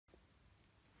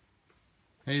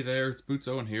Hey there, it's Boots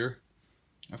Owen here.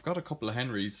 I've got a couple of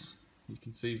Henrys. You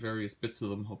can see various bits of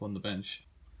them up on the bench.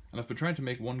 And I've been trying to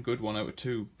make one good one out of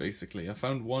two, basically. I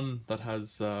found one that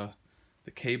has the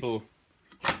cable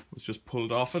was just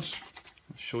pulled off it.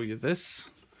 I'll show you this.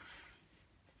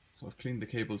 So I've cleaned the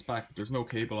cables back, but there's no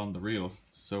cable on the reel.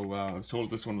 So I was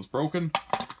told this one was broken.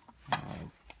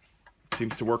 It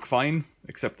seems to work fine,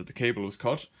 except that the cable was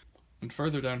cut. And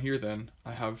further down here then,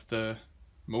 I have the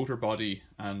motor body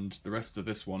and the rest of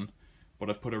this one, but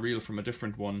I've put a reel from a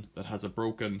different one that has a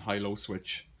broken high-low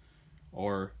switch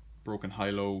or broken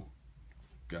high-low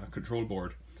control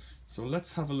board. So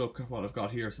let's have a look at what I've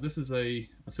got here. So this is a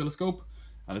oscilloscope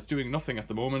and it's doing nothing at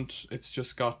the moment. It's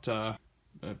just got a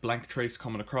blank trace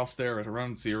coming across there at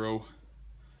around 0.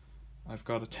 I've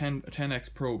got a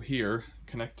 10x probe here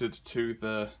connected to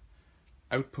the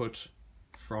output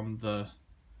from the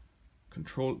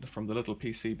little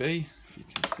PCB. If you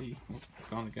can see, oh, it's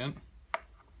gone again.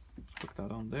 Put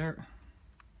that on there.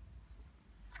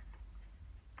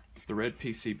 So the red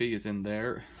PCB is in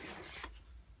there.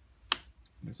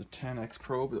 There's a 10x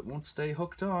probe that won't stay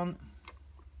hooked on.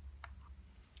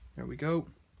 There we go.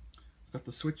 I've got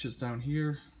the switches down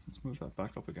here. Let's move that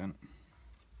back up again.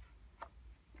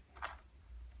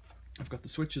 I've got the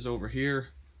switches over here,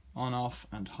 on, off,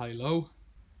 and high-low.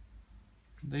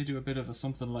 They do a bit of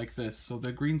something like this. So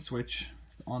the green switch,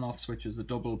 the on-off switch, is a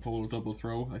double pole, double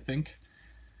throw, I think.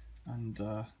 And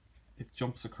it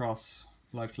jumps across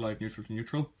live to live, neutral to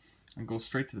neutral, and goes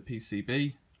straight to the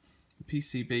PCB. The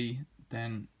PCB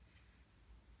then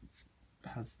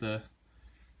has the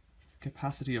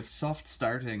capacity of soft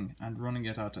starting and running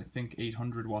it at, I think,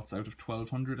 800 watts out of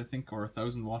 1200, I think, or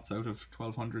 1000 watts out of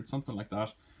 1200, something like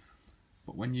that.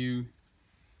 But when you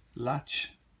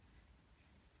latch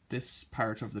this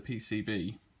part of the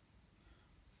PCB,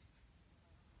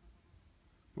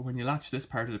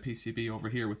 over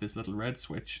here with this little red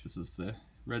switch, this is the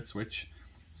red switch,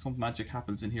 some magic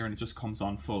happens in here and it just comes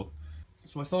on full.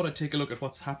 So I thought I'd take a look at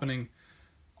what's happening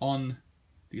on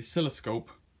the oscilloscope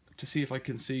to see if I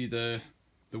can see the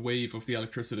wave of the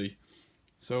electricity.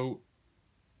 So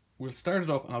we'll start it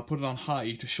up and I'll put it on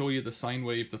high to show you the sine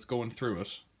wave that's going through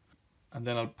it, and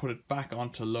then I'll put it back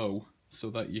onto low so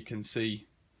that you can see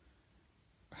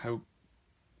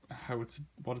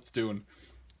what it's doing.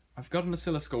 I've got an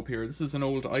oscilloscope here. This is an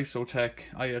old Isotech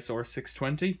ISR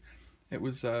 620. It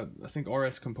was, I think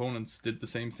RS Components did the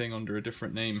same thing under a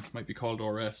different name. It might be called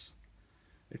RS.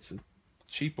 It's a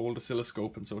cheap old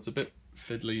oscilloscope, and so it's a bit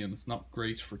fiddly and it's not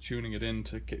great for tuning it in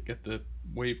to get the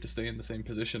wave to stay in the same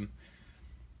position.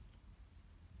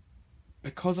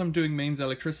 Because I'm doing mains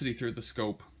electricity through the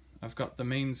scope, I've got the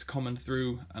mains coming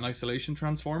through an isolation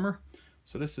transformer.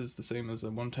 So this is the same as a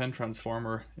 110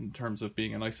 transformer in terms of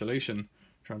being an isolation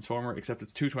transformer, except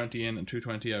it's 220 in and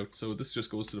 220 out. So this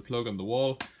just goes to the plug on the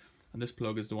wall, and this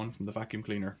plug is the one from the vacuum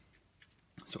cleaner.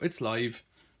 So it's live,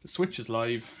 the switch is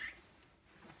live.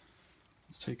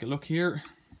 Let's take a look here.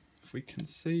 If we can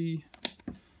see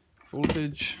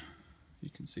voltage, you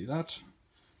can see that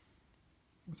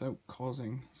without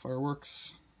causing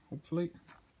fireworks, hopefully.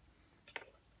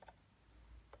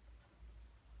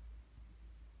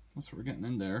 That's what we're getting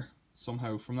in there.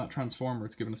 Somehow from that transformer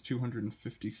it's given us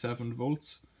 257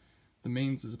 volts. The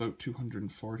mains is about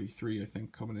 243, I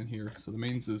think, coming in here. So the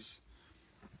mains is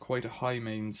quite a high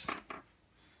mains,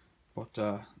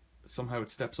 but somehow it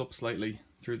steps up slightly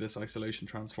through this isolation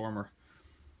transformer.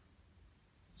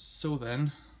 So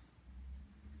then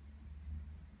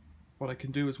what I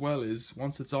can do as well is,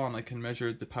 once it's on, I can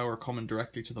measure the power coming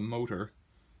directly to the motor.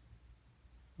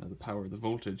 The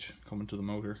voltage coming to the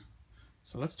motor.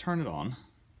 So let's turn it on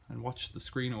and watch the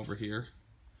screen over here.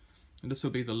 And this will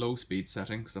be the low speed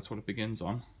setting because that's what it begins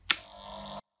on.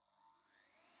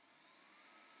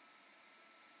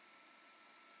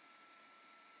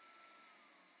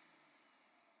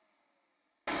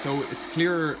 So it's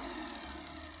clearer.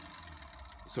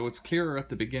 So it's clearer at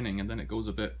the beginning and then it goes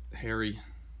a bit hairy.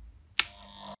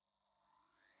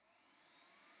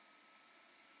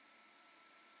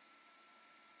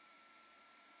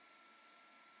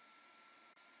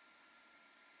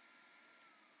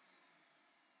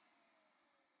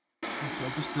 So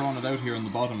I've just drawn it out here on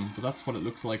the bottom, but that's what it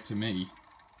looks like to me.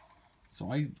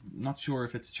 So I'm not sure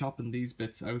if it's chopping these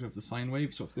bits out of the sine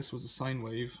wave. So if this was a sine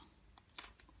wave,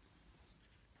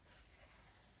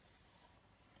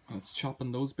 and it's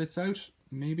chopping those bits out,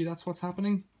 maybe that's what's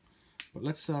happening. But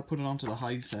let's put it onto the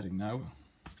high setting now.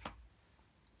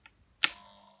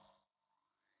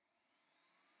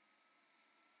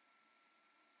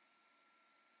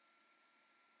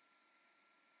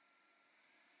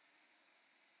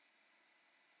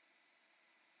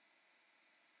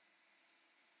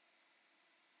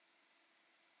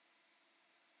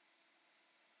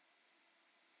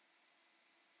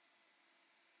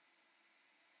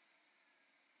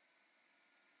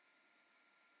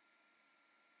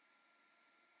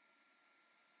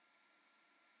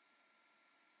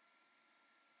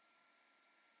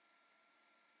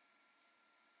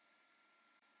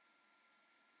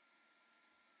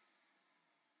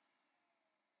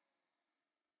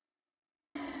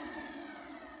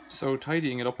 So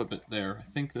tidying it up a bit there, I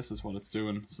think this is what it's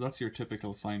doing. So that's your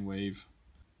typical sine wave.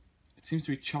 It seems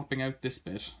to be chopping out this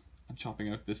bit and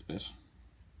chopping out this bit.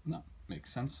 And that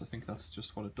makes sense. I think that's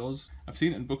just what it does. I've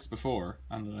seen it in books before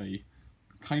and I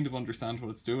kind of understand what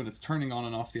it's doing. It's turning on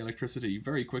and off the electricity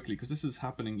very quickly because this is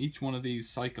happening each one of these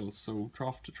cycles, so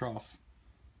trough to trough.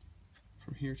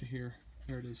 From here to here.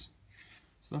 There it is.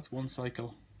 So that's one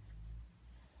cycle.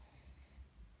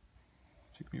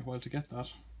 Took me a while to get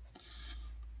that.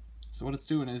 So what it's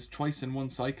doing is twice in one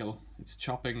cycle, it's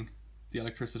chopping the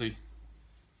electricity.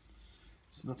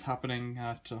 So that's happening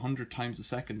at 100 times a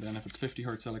second then. If it's 50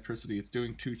 Hertz electricity, it's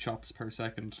doing 2 chops per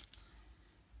second.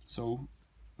 So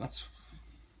that's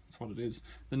what it is.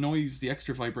 The noise, the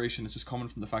extra vibration is just coming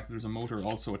from the fact that there's a motor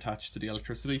also attached to the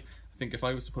electricity. I think if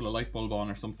I was to put a light bulb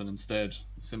on or something instead,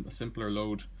 a simpler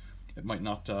load, it might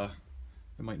not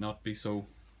be so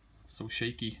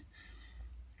shaky.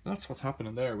 That's what's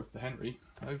happening there with the Henry.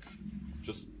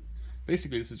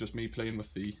 Basically this is just me playing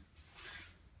with the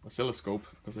oscilloscope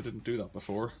because I didn't do that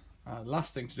before.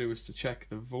 Last thing to do is to check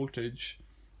the voltage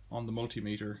on the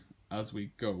multimeter as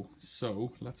we go.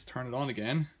 So let's turn it on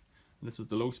again. This is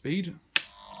the low speed.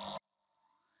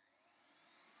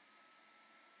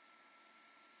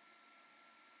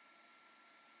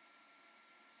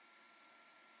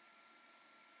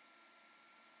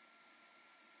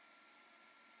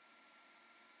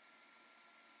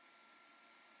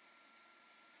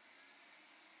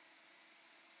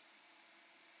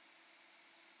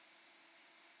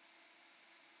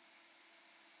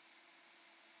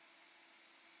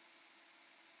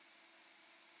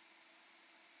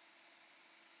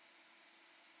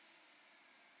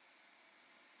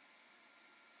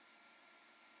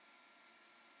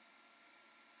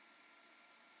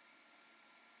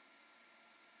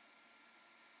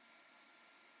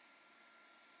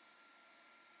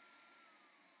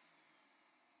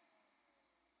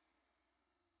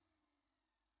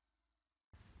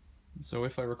 So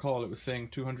if I recall, it was saying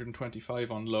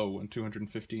 225 on low and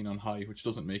 215 on high, which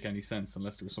doesn't make any sense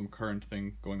unless there was some current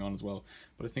thing going on as well.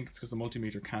 But I think it's because the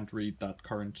multimeter can't read that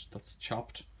current that's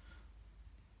chopped.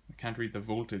 It can't read the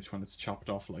voltage when it's chopped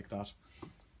off like that.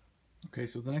 Okay,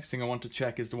 so the next thing I want to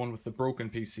check is the one with the broken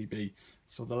PCB.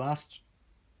 So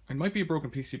it might be a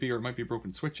broken PCB or it might be a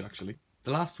broken switch actually.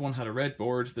 The last one had a red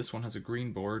board, this one has a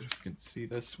green board. You can see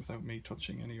this without me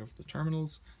touching any of the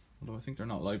terminals, although I think they're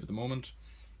not live at the moment.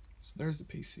 So there's the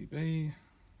PCB.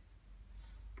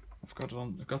 I've got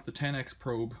the 10x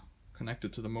probe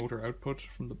connected to the motor output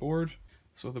from the board.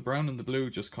 So the brown and the blue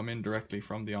just come in directly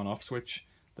from the on-off switch.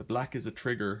 The black is a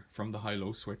trigger from the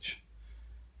high-low switch.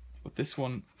 But this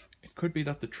one, it could be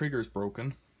that the trigger is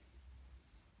broken,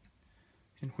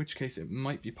 in which case it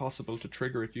might be possible to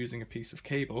trigger it using a piece of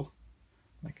cable.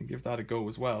 I can give that a go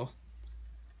as well.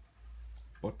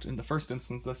 But in the first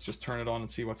instance, let's just turn it on and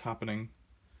see what's happening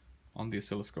on the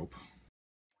oscilloscope.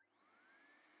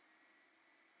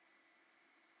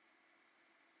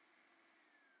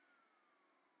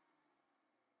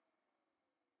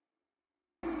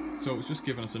 So it was just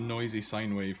giving us a noisy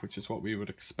sine wave, which is what we would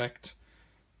expect.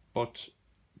 But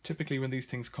typically when these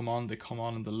things come on, they come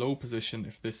on in the low position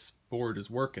if this board is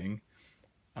working,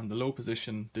 and the low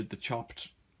position did the chopped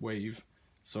wave,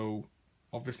 so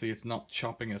obviously it's not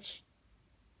chopping it.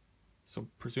 So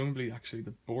presumably actually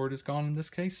the board is gone in this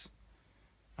case.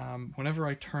 Whenever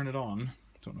I turn it on,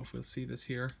 don't know if we'll see this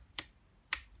here.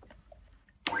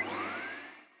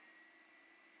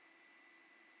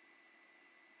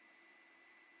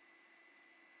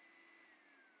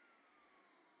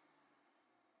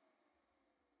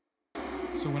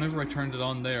 So whenever I turned it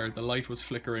on there, the light was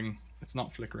flickering. It's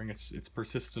not flickering, it's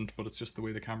persistent, but it's just the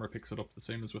way the camera picks it up, the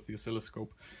same as with the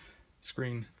oscilloscope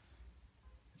screen.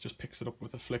 It just picks it up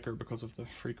with a flicker because of the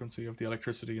frequency of the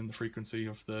electricity and the frequency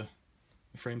of the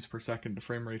frames per second, the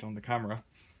frame rate on the camera.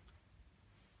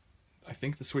 I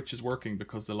think the switch is working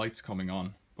because the light's coming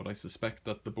on, but I suspect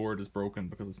that the board is broken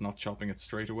because it's not chopping it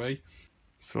straight away.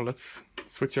 So let's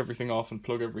switch everything off and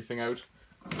plug everything out.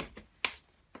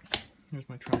 Here's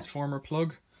my transformer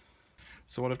plug.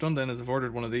 So what I've done then is I've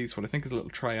ordered one of these, what I think is a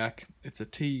little triac. It's a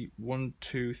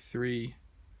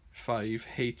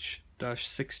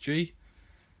T1235H-6G.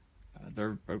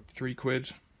 They're about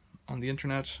 £3 on the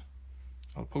internet.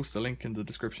 I'll post a link in the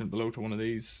description below to one of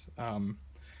these,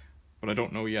 but I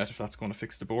don't know yet if that's going to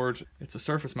fix the board. It's a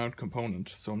surface mount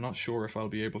component, so I'm not sure if I'll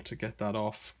be able to get that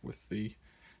off with the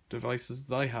devices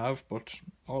that I have, but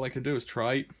all I can do is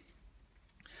try.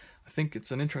 I think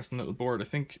it's an interesting little board. I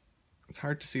think it's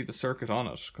hard to see the circuit on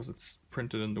it because it's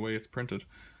printed in the way it's printed.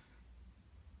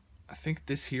 I think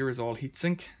this here is all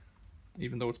heatsink,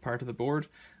 even though it's part of the board.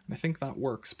 And I think that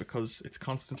works because it's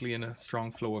constantly in a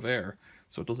strong flow of air,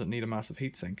 so it doesn't need a massive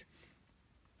heatsink.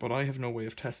 But I have no way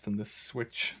of testing this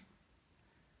switch.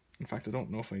 In fact, I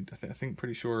don't know if I'm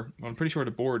pretty sure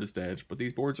the board is dead, but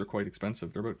these boards are quite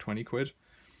expensive. They're about 20 quid.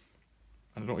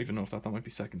 And I don't even know if that might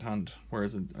be second hand,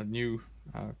 whereas a new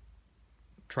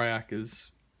Triac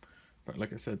is, but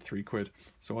like I said, 3 quid.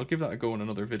 So I'll give that a go in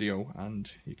another video and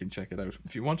you can check it out.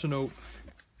 If you want to know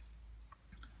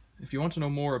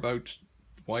more about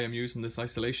why I'm using this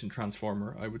isolation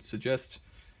transformer, I would suggest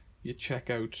you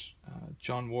check out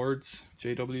John Ward's,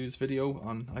 JW's video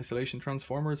on isolation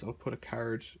transformers. I'll put a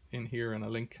card in here and a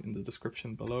link in the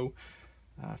description below.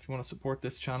 If you want to support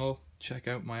this channel, check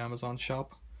out my Amazon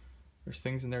shop. There's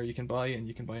things in there you can buy, and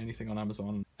you can buy anything on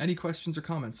Amazon. Any questions or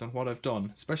comments on what I've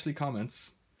done, especially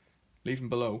comments, leave them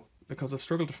below, because I've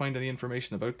struggled to find any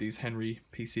information about these Henry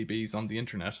PCBs on the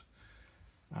internet.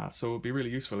 So it would be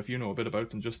really useful if you know a bit about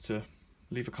them, just to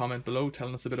leave a comment below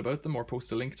telling us a bit about them, or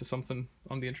post a link to something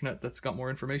on the internet that's got more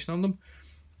information on them.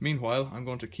 Meanwhile, I'm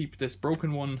going to keep this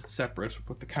broken one separate,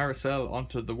 put the carousel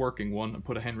onto the working one, and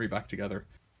put a Henry back together.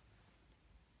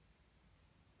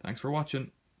 Thanks for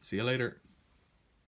watching. See you later.